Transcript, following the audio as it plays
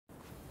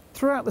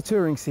Throughout the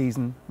touring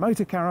season,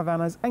 motor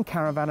caravanners and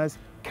caravanners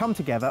come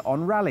together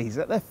on rallies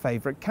at their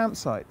favourite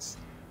campsites.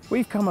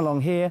 We've come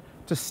along here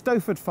to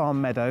Stowford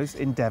Farm Meadows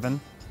in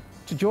Devon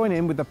to join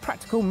in with the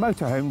Practical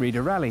Motorhome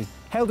Reader Rally,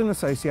 held in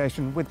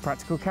association with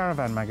Practical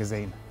Caravan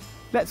magazine.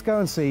 Let's go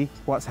and see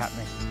what's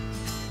happening.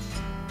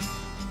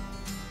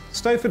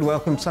 Stowford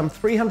welcomed some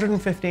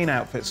 315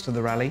 outfits to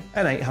the rally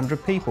and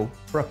 800 people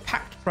for a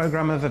packed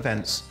programme of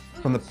events,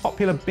 from the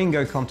popular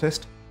bingo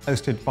contest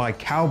hosted by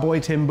Cowboy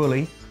Tim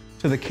Bully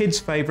to the kids'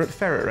 favourite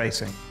ferret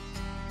racing.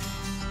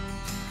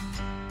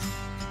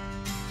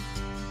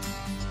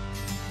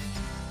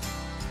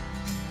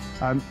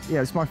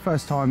 It's my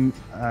first time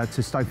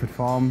to Stowford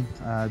Farm.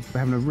 We're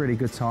having a really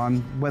good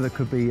time. Weather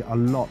could be a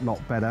lot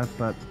better,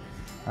 but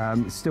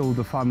still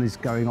the fun is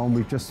going on.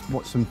 We've just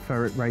watched some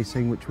ferret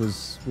racing, which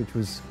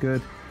was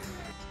good.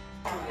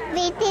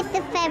 We did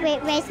the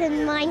ferret race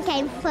and mine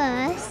came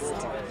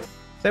first.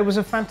 There was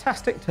a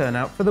fantastic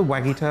turnout for the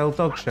Waggy-tailed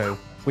Dog Show,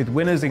 with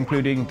winners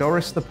including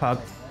Doris the Pug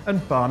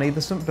and Barney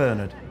the St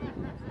Bernard.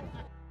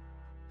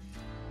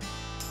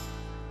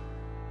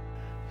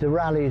 The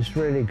rally is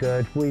really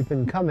good. We've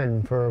been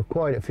coming for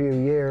quite a few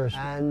years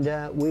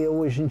and we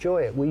always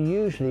enjoy it. We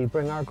usually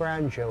bring our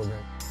grandchildren.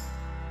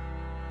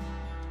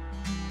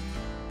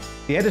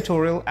 The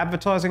editorial,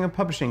 advertising and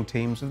publishing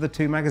teams of the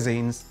two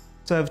magazines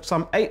served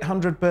some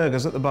 800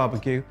 burgers at the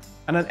barbecue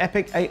and an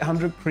epic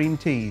 800 cream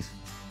teas,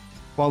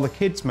 while the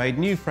kids made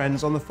new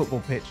friends on the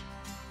football pitch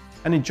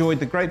and enjoyed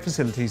the great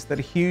facilities that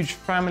a huge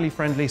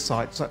family-friendly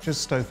site such as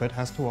Stowford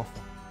has to offer.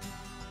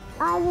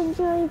 I've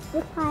enjoyed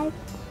the time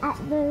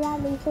at the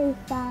rally so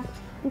far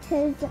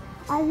because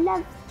I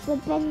loved the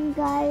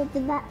bingo, the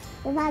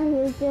man who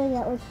was doing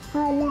it was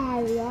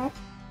hilarious.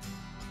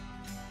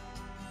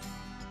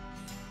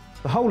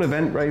 The whole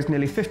event raised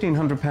nearly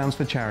 £1,500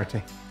 for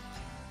charity.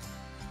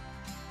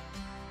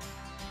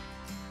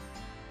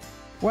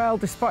 Well,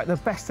 despite the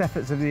best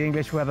efforts of the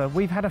English weather,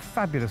 we've had a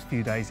fabulous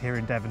few days here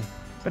in Devon.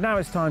 But now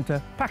it's time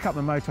to pack up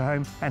the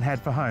motorhome and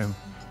head for home.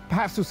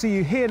 Perhaps we'll see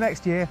you here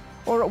next year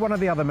or at one of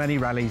the other many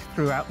rallies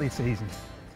throughout the season.